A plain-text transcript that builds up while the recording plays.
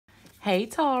Hey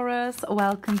Taurus,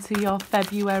 welcome to your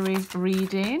February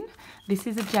reading. This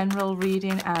is a general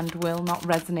reading and will not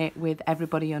resonate with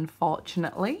everybody,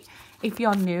 unfortunately. If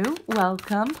you're new,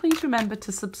 welcome. Please remember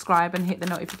to subscribe and hit the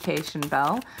notification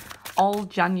bell. All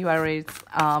January's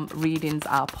readings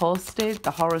are posted, the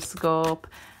horoscope,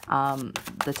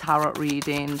 the tarot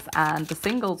readings and the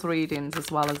singles readings,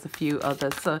 as well as a few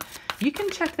others. So you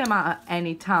can check them out at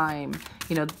any time.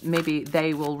 You know, maybe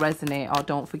they will resonate, or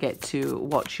don't forget to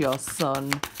watch your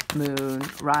sun, moon,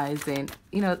 rising,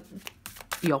 you know,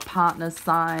 your partner's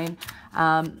sign.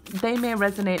 They may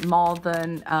resonate more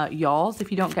than yours.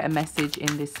 If you don't get a message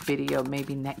in this video,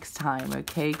 maybe next time,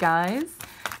 okay guys?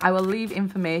 I will leave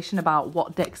information about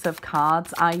what decks of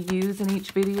cards I use in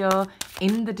each video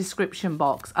in the description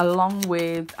box, along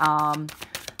with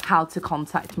how to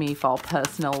contact me for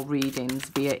personal readings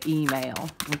via email.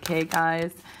 Okay,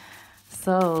 guys?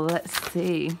 So let's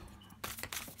see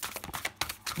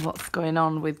what's going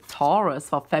on with Taurus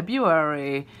for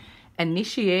February.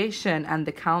 Initiation and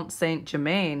the Count Saint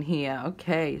Germain here.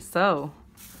 Okay, so,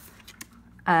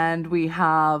 and we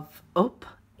have Up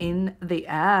in the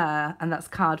Air, and that's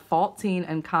card 14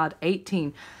 and card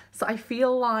 18. So I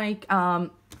feel like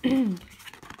you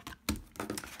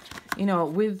know,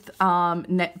 with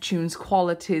Neptune's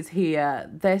qualities here,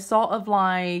 they're sort of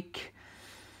like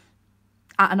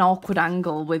at an awkward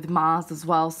angle with Mars as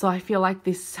well. So I feel like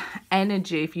this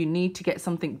energy, if you need to get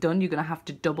something done, you're going to have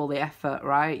to double the effort,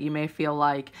 right? You may feel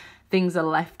like things are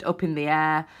left up in the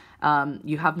air.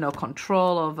 You have no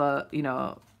control over, you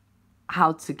know,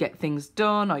 how to get things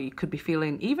done, or you could be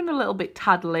feeling even a little bit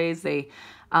tad lazy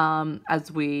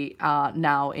as we are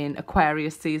now in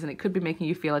Aquarius season. It could be making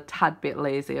you feel a tad bit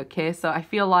lazy, okay? So I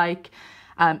feel like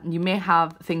you may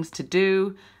have things to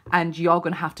do and you're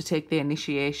going to have to take the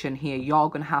initiation here. You're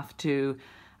going to have to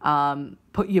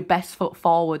put your best foot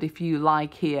forward, if you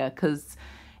like, here, because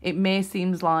it may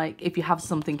seem like if you have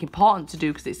something important to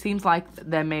do, because it seems like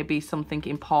there may be something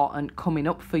important coming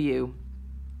up for you.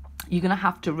 You're going to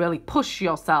have to really push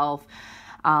yourself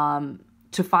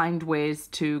to find ways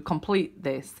to complete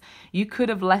this. You could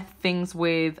have left things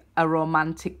with a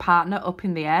romantic partner up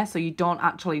in the air, so you don't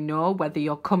actually know whether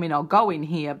you're coming or going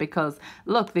here, because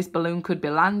look, this balloon could be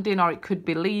landing or it could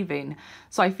be leaving.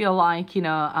 So I feel like, you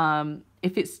know,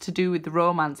 if it's to do with the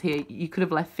romance here, you could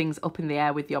have left things up in the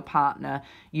air with your partner.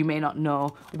 You may not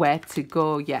know where to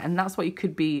go yet, and that's what you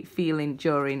could be feeling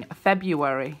during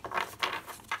February.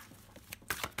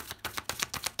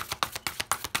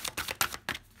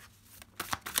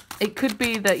 It could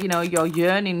be that, you know, you're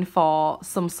yearning for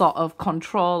some sort of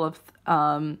control of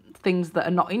things that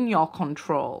are not in your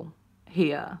control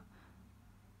here.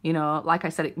 You know, like I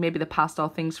said, it may be the past or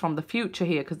things from the future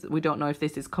here, because we don't know if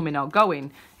this is coming or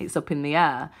going. It's up in the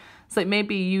air. So it may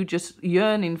be you just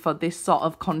yearning for this sort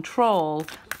of control,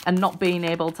 and not being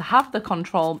able to have the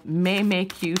control may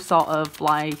make you sort of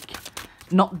like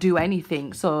not do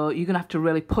anything. So you're gonna have to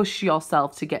really push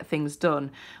yourself to get things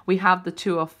done. We have the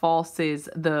Two of Forces,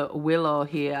 the Willow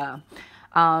here.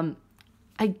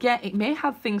 Again, it may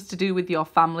have things to do with your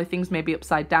family. Things may be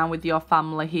upside down with your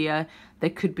family here. There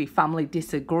could be family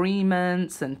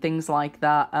disagreements and things like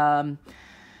that.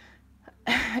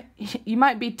 You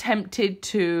might be tempted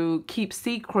to keep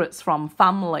secrets from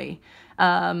family.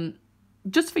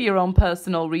 Just for your own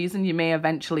personal reason. You may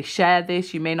eventually share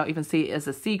this. You may not even see it as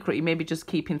a secret. You may be just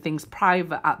keeping things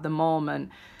private at the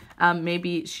moment.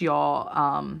 Maybe it's your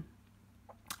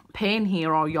pain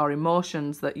here, or your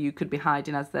emotions that you could be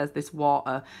hiding, as there's this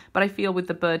water. But I feel with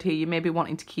the bird here, you may be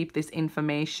wanting to keep this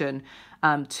information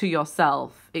to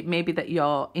yourself. It may be that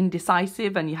you're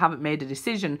indecisive and you haven't made a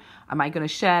decision. Am I going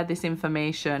to share this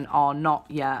information or not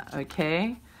yet?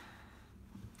 Okay.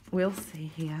 We'll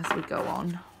see here as we go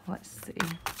on. Let's see.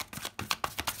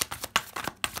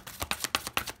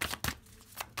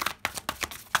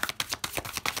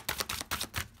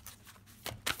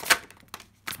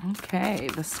 Okay,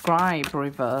 the Scribe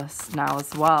reverse now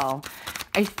as well.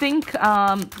 I think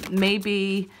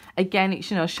maybe, again,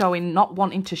 it's, you know, showing not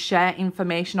wanting to share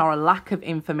information or a lack of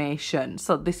information.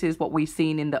 So this is what we've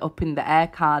seen in the Up in the Air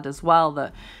card as well,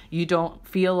 that you don't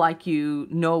feel like you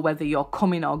know whether you're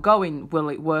coming or going. Will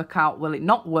it work out? Will it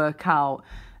not work out?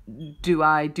 Do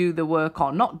I do the work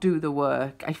or not do the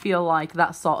work? I feel like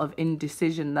that sort of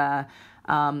indecision there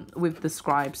with the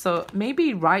Scribe. So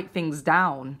maybe write things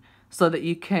down so that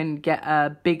you can get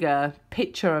a bigger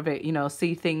picture of it, you know,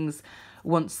 see things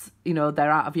once, you know,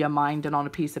 they're out of your mind and on a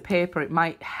piece of paper. It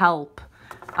might help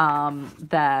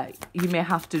there. You may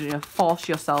have to, you know, force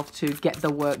yourself to get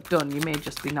the work done. You may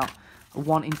just be not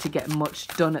wanting to get much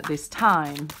done at this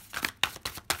time.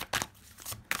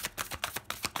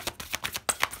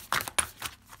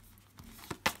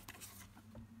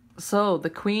 So the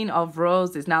Queen of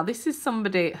Roses. Now, this is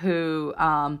somebody who,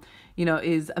 you know,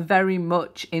 is very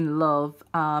much in love.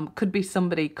 Could be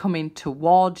somebody coming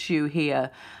towards you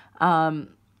here.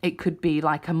 It could be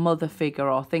like a mother figure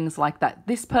or things like that.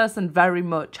 This person very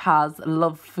much has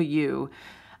love for you.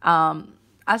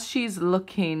 As she's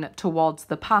looking towards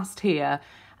the past here,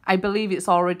 I believe it's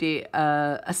already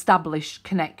a established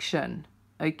connection.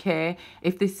 Okay,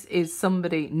 if this is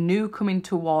somebody new coming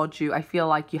towards you, I feel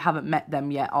like you haven't met them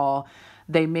yet, or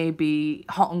they may be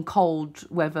hot and cold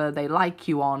whether they like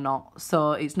you or not.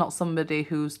 So it's not somebody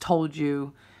who's told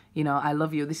you, you know, I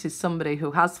love you. This is somebody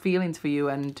who has feelings for you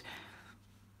and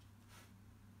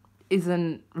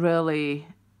isn't really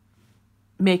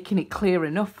making it clear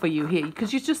enough for you here,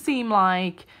 because you just seem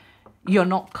like you're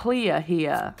not clear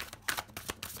here.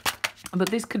 But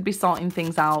this could be sorting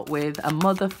things out with a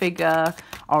mother figure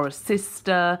or a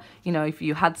sister. You know, if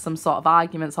you had some sort of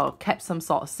arguments or kept some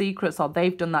sort of secrets, or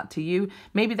they've done that to you,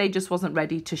 maybe they just wasn't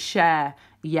ready to share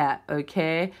yet,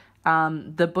 okay?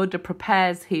 The Buddha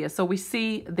prepares here. So we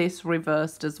see this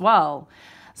reversed as well.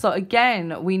 So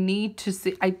again, we need to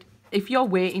see, if you're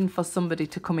waiting for somebody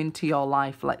to come into your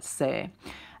life, let's say,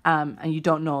 and you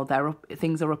don't know,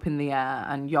 things are up in the air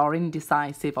and you're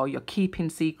indecisive, or you're keeping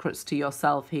secrets to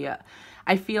yourself here,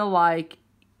 I feel like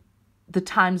the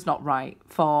time's not right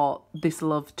for this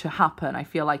love to happen. I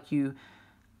feel like you're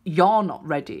not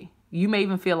ready. You may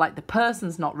even feel like the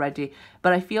person's not ready,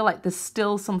 but I feel like there's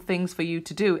still some things for you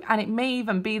to do. And it may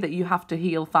even be that you have to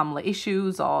heal family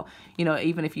issues, or, you know,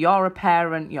 even if you're a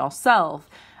parent yourself,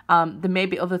 there may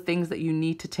be other things that you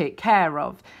need to take care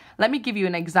of. Let me give you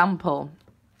an example.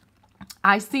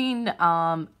 I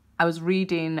was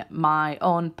reading my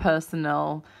own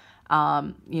personal,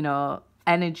 you know,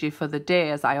 energy for the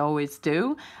day, as I always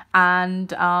do.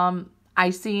 And I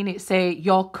seen it say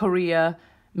your career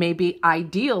may be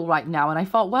ideal right now. And I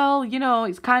thought, well, you know,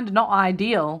 it's kind of not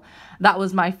ideal. That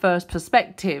was my first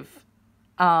perspective.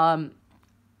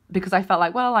 Because I felt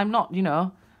like, well, I'm not, you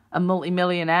know, a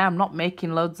multimillionaire. I'm not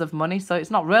making loads of money, so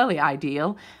it's not really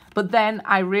ideal. But then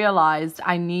I realized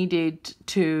I needed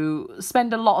to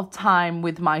spend a lot of time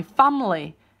with my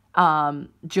family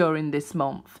during this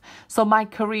month. So my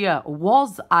career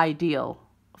was ideal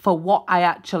for what I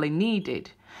actually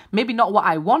needed. Maybe not what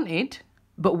I wanted,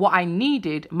 but what I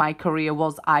needed, my career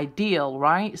was ideal,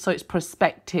 right? So it's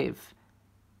perspective.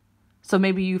 So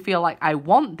maybe you feel like, I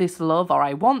want this love, or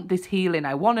I want this healing,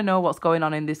 I want to know what's going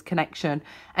on in this connection,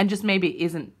 and just maybe it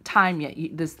isn't time yet.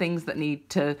 There's things that need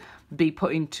to be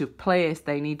put into place,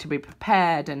 they need to be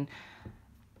prepared, and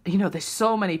you know, there's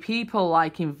so many people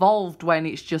like involved when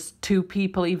it's just two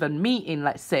people even meeting.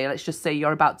 Let's just say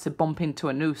you're about to bump into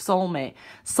a new soulmate.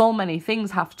 So many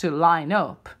things have to line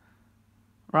up,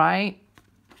 right?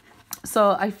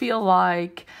 So I feel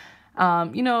like,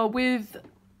 you know, with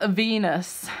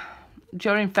Venus,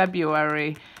 during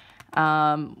February,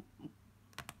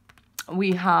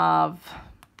 we have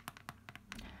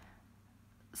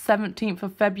 17th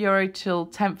of February till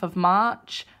 10th of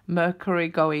March, Mercury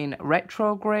going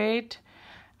retrograde.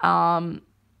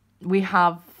 We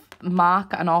have Mars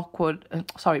at an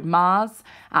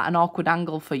awkward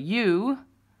angle for you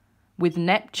with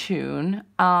Neptune.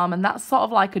 And that's sort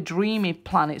of like a dreamy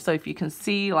planet. So if you can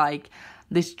see like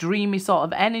this dreamy sort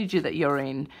of energy that you're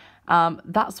in,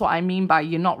 that's what I mean by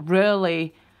you're not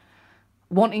really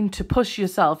wanting to push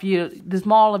yourself. There's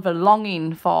more of a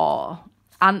longing for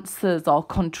answers or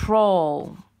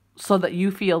control, so that you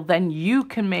feel then you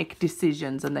can make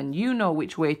decisions and then you know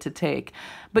which way to take.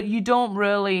 But you don't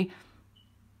really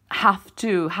have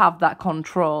to have that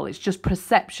control. It's just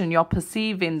perception. You're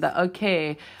perceiving that,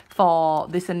 okay, for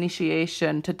this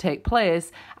initiation to take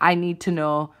place, I need to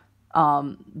know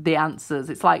the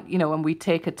answers. It's like, you know, when we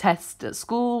take a test at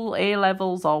school,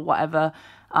 A-levels or whatever,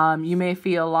 you may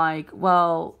feel like,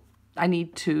 well, I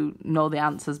need to know the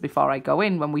answers before I go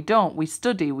in. When we don't, we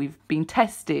study, we've been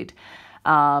tested,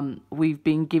 we've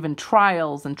been given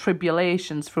trials and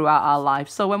tribulations throughout our life.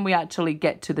 So when we actually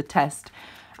get to the test,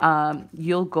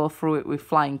 you'll go through it with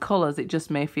flying colours. It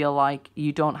just may feel like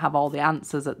you don't have all the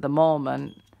answers at the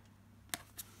moment.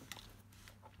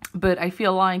 But I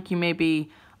feel like you may be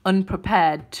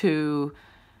unprepared to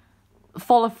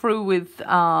follow through with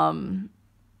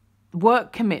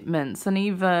work commitments, and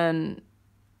even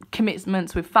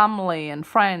commitments with family and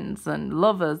friends and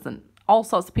lovers and all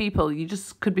sorts of people. You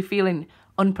just could be feeling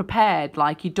unprepared,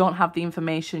 like you don't have the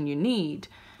information you need.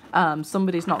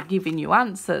 Somebody's not giving you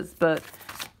answers, but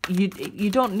you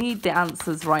don't need the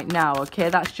answers right now, okay?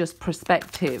 That's just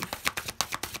perspective.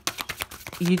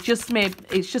 It's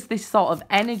just this sort of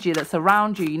energy that's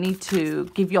around you. You need to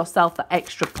give yourself the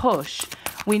extra push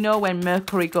we know when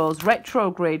Mercury goes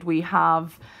retrograde, we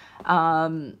have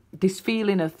this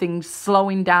feeling of things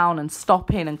slowing down and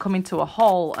stopping and coming to a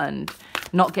halt and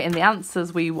not getting the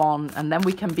answers we want. And then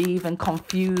we can be even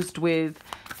confused with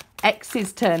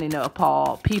exes turning up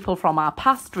or people from our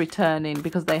past returning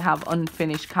because they have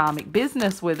unfinished karmic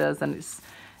business with us. And it's,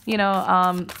 you know,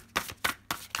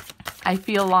 I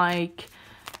feel like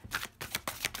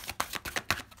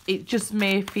it just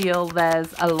may feel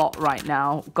there's a lot right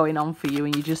now going on for you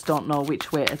and you just don't know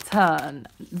which way to turn.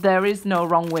 There is no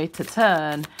wrong way to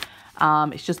turn.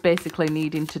 It's just basically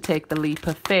needing to take the leap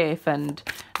of faith and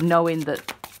knowing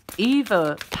that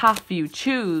either path you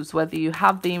choose, whether you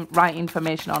have the right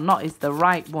information or not, is the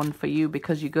right one for you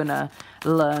because you're going to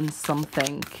learn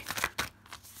something.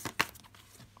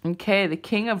 Okay, the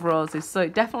King of Roses. So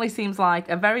it definitely seems like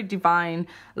a very divine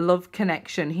love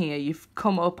connection here. You've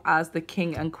come up as the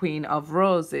King and Queen of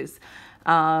Roses.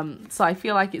 So I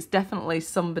feel like it's definitely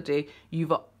somebody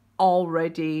you've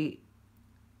already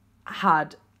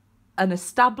had an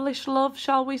established love,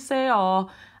 shall we say, or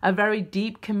a very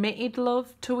deep committed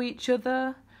love to each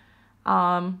other.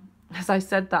 As I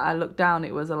said that, I looked down,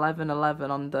 it was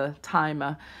 11:11 on the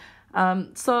timer.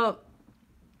 So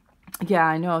yeah,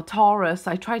 I know, Taurus,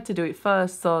 I tried to do it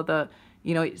first so that,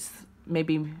 you know, it's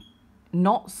maybe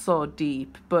not so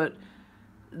deep, but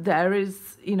there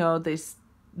is, you know, this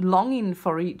longing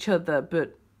for each other,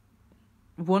 but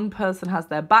one person has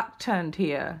their back turned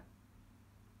here.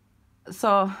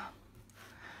 So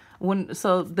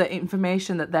the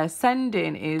information that they're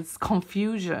sending is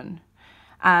confusion.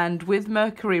 And with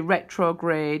Mercury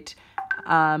retrograde,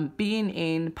 being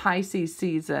in Pisces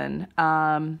season,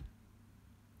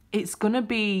 it's going to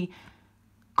be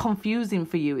confusing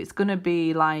for you. It's going to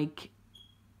be like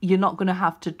you're not going to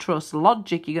have to trust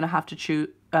logic. You're going to have to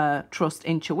trust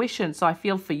intuition. So I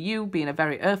feel for you, being a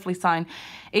very earthly sign,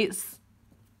 it's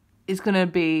going to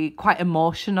be quite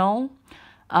emotional.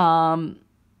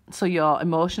 So your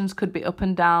emotions could be up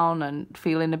and down and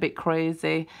feeling a bit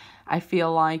crazy. I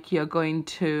feel like you're going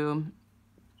to,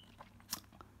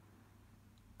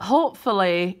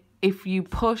 hopefully, if you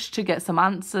push to get some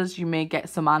answers, you may get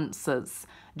some answers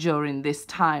during this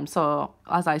time. So,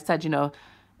 as I said, you know,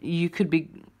 you could be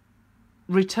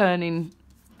returning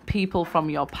people from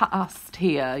your past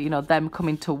here, you know, them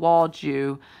coming towards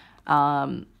you.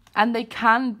 And they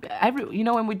can, you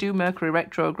know, when we do Mercury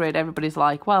retrograde, everybody's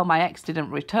like, well, my ex didn't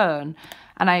return.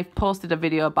 And I posted a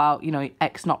video about, you know,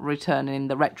 ex not returning in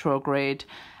the retrograde.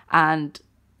 And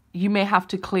you may have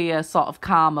to clear sort of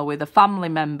karma with a family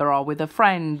member or with a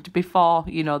friend before,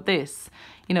 you know, this.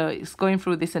 You know, it's going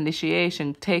through this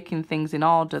initiation, taking things in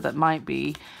order that might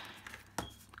be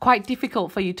quite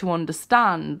difficult for you to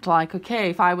understand. Like, okay,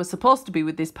 if I was supposed to be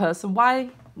with this person, why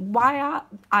aren't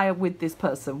I with this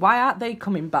person? Why aren't they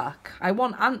coming back? I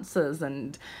want answers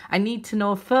and I need to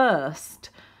know first,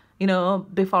 you know,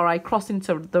 before I cross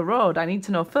into the road. I need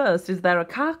to know first, is there a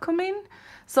car coming?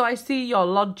 So I see your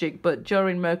logic, but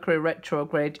during Mercury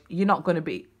retrograde, you're not going to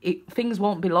be, things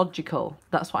won't be logical.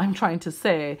 That's what I'm trying to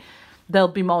say. They'll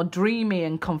be more dreamy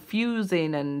and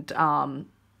confusing and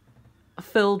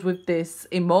filled with this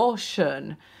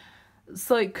emotion.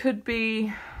 So it could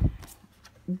be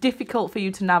difficult for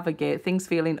you to navigate, things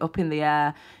feeling up in the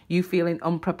air, you feeling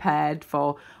unprepared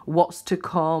for what's to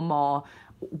come or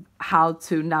how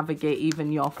to navigate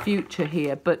even your future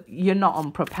here, but you're not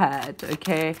unprepared,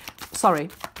 okay? Sorry,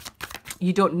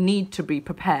 you don't need to be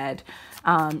prepared.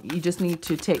 You just need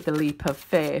to take the leap of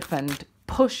faith and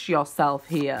push yourself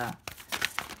here.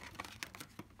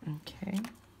 Okay.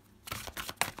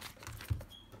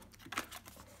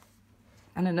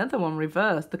 And another one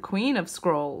reversed, the Queen of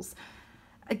Scrolls.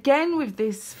 Again, with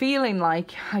this feeling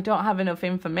like I don't have enough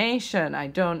information, I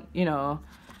don't, you know,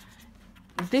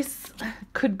 this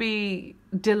could be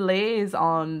delays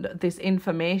on this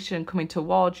information coming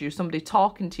towards you, somebody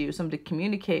talking to you, somebody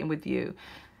communicating with you,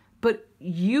 but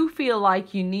you feel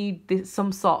like you need this,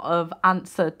 some sort of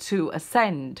answer to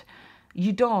ascend.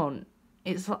 You don't.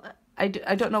 It's, I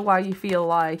don't know why you feel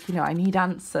like, you know, I need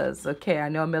answers. Okay, I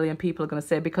know a million people are going to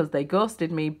say because they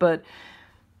ghosted me, but,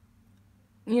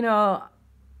 you know,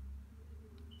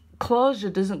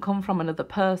 closure doesn't come from another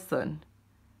person.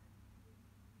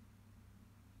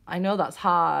 I know that's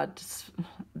hard,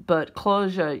 but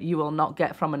closure you will not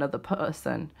get from another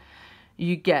person.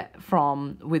 You get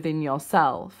from within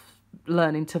yourself,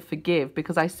 learning to forgive.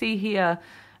 Because I see here,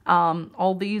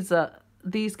 all these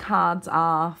cards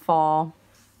are for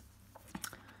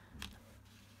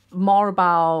more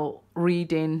about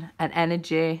reading an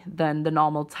energy than the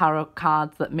normal tarot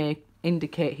cards that may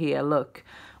indicate here, look,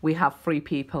 we have 3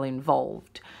 people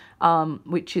involved,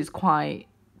 which is quite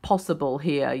possible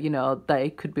here. You know, they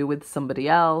could be with somebody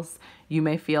else. You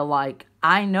may feel like,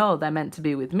 I know they're meant to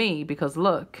be with me because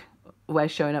look, we're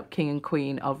showing up King and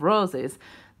Queen of Roses.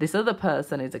 This other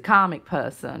person is a karmic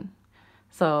person.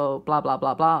 So blah, blah,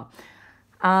 blah, blah.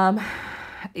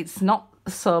 It's not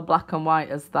so black and white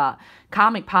as that.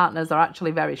 Karmic partners are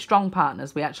actually very strong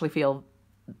partners. We actually feel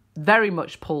very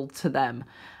much pulled to them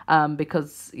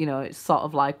because, you know, it's sort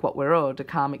of like what we're owed, a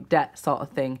karmic debt sort of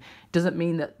thing. It doesn't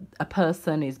mean that a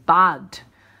person is bad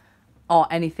or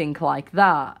anything like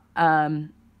that.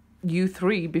 You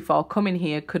three, before coming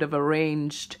here, could have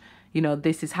arranged, you know,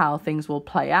 this is how things will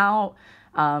play out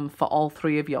for all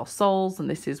three of your souls, and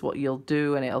this is what you'll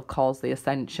do, and it'll cause the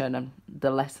ascension and the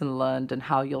lesson learned and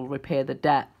how you'll repay the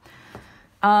debt.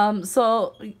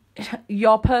 So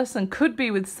your person could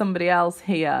be with somebody else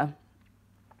here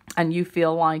and you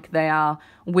feel like they are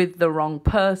with the wrong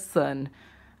person.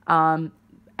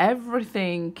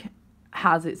 Everything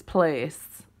has its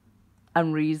place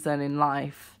and reason in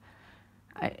life,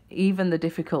 even the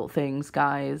difficult things,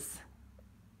 guys.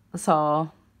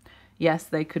 So yes,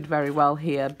 they could very well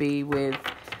here be with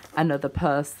another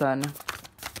person.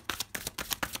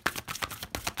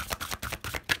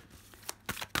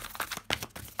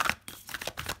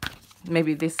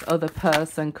 Maybe this other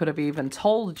person could have even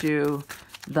told you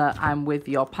that I'm with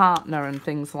your partner and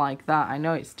things like that. I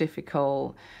know it's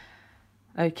difficult.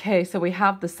 Okay, so we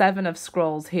have the Seven of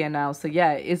Scrolls here now. So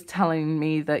yeah, it is telling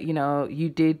me that, you know, you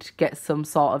did get some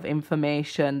sort of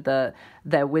information that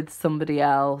they're with somebody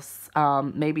else.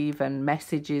 Maybe even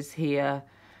messages here.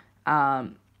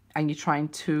 And you're trying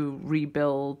to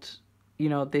rebuild, you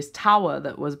know, this tower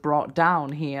that was brought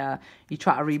down here. You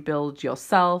try to rebuild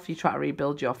yourself. You try to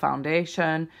rebuild your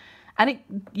foundation. And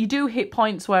you do hit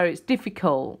points where it's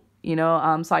difficult, you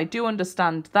know. So I do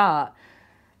understand that.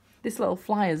 This little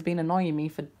fly has been annoying me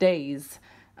for days.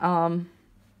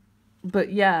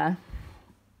 But yeah,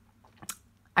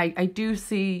 I do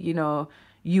see, you know,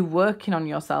 you working on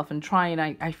yourself and trying.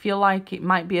 I feel like it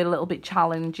might be a little bit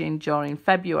challenging during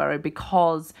February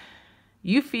because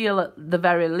you feel at the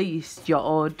very least you're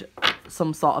owed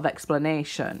some sort of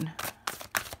explanation.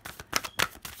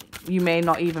 You may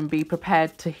not even be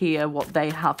prepared to hear what they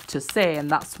have to say, and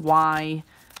that's why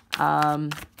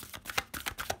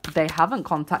they haven't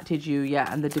contacted you yet,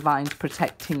 and the divine's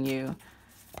protecting you.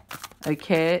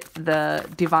 Okay, the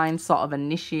divine sort of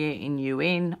initiating you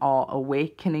in or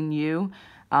awakening you,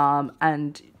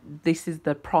 and this is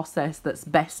the process that's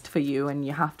best for you, and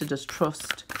you have to just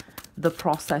trust the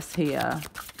process here.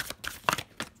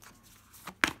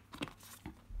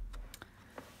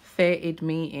 Fated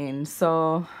meeting.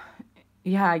 So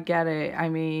yeah, I get it. I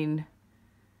mean,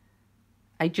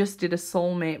 I just did a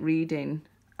soulmate reading,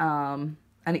 and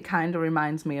it kind of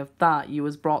reminds me of that. You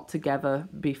was brought together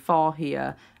before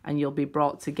here, and you'll be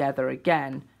brought together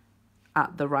again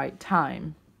at the right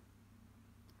time.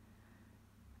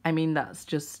 I mean, that's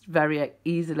just very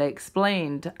easily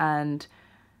explained. And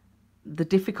the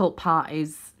difficult part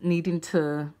is needing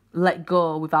to let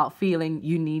go without feeling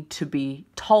you need to be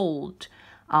told,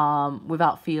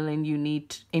 without feeling you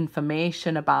need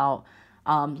information about,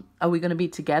 are we going to be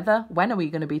together? When are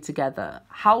we going to be together?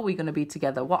 How are we going to be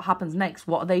together? What happens next?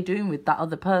 What are they doing with that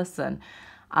other person?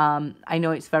 I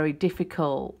know it's very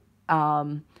difficult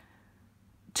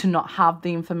to not have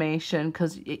the information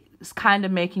because it's kind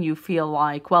of making you feel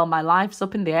like, well, my life's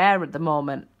up in the air at the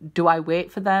moment. Do I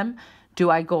wait for them? Do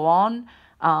I go on?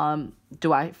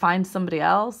 Do I find somebody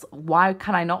else? Why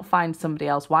can I not find somebody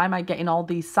else? Why am I getting all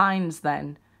these signs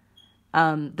then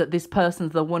that this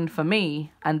person's the one for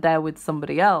me and they're with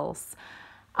somebody else?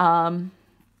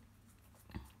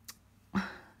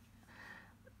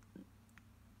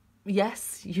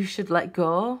 Yes, you should let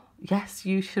go. Yes,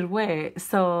 you should wait.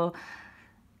 So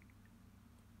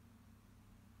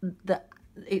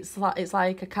it's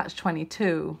like a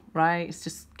catch-22, right? It's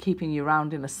just keeping you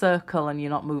round in a circle and you're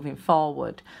not moving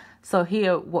forward. So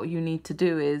here, what you need to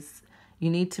do is you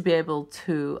need to be able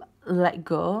to let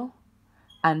go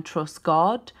and trust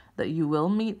God that you will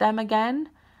meet them again.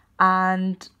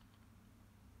 And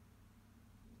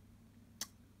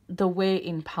the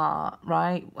waiting part,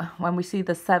 right? When we see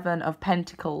the Seven of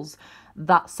Pentacles,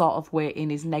 that sort of waiting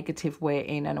is negative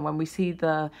waiting. And when we see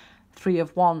the Three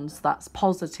of Wands, that's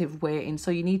positive waiting.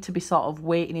 So you need to be sort of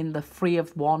waiting in the Three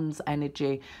of Wands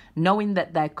energy, knowing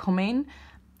that they're coming,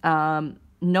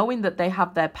 knowing that they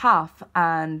have their path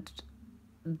and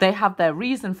they have their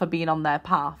reason for being on their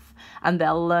path, and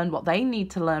they'll learn what they need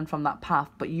to learn from that path.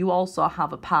 But you also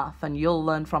have a path and you'll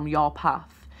learn from your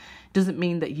path. Doesn't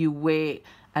mean that you wait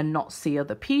and not see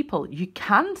other people. You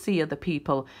can see other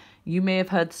people. You may have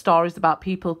heard stories about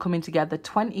people coming together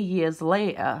 20 years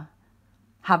later,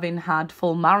 having had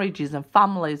full marriages and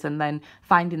families, and then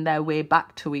finding their way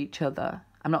back to each other.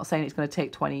 I'm not saying it's going to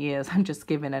take 20 years. I'm just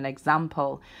giving an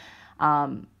example.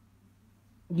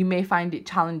 You may find it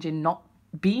challenging not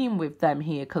being with them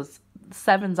here, because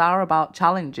sevens are about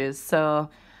challenges. So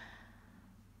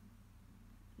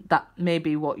that may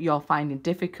be what you're finding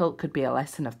difficult. Could be a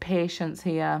lesson of patience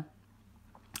here.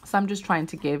 So I'm just trying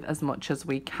to give as much as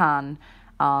we can,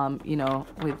 you know,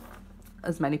 with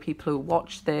as many people who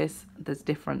watch this. There's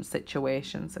different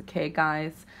situations. Okay,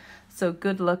 guys? So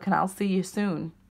good luck, and I'll see you soon.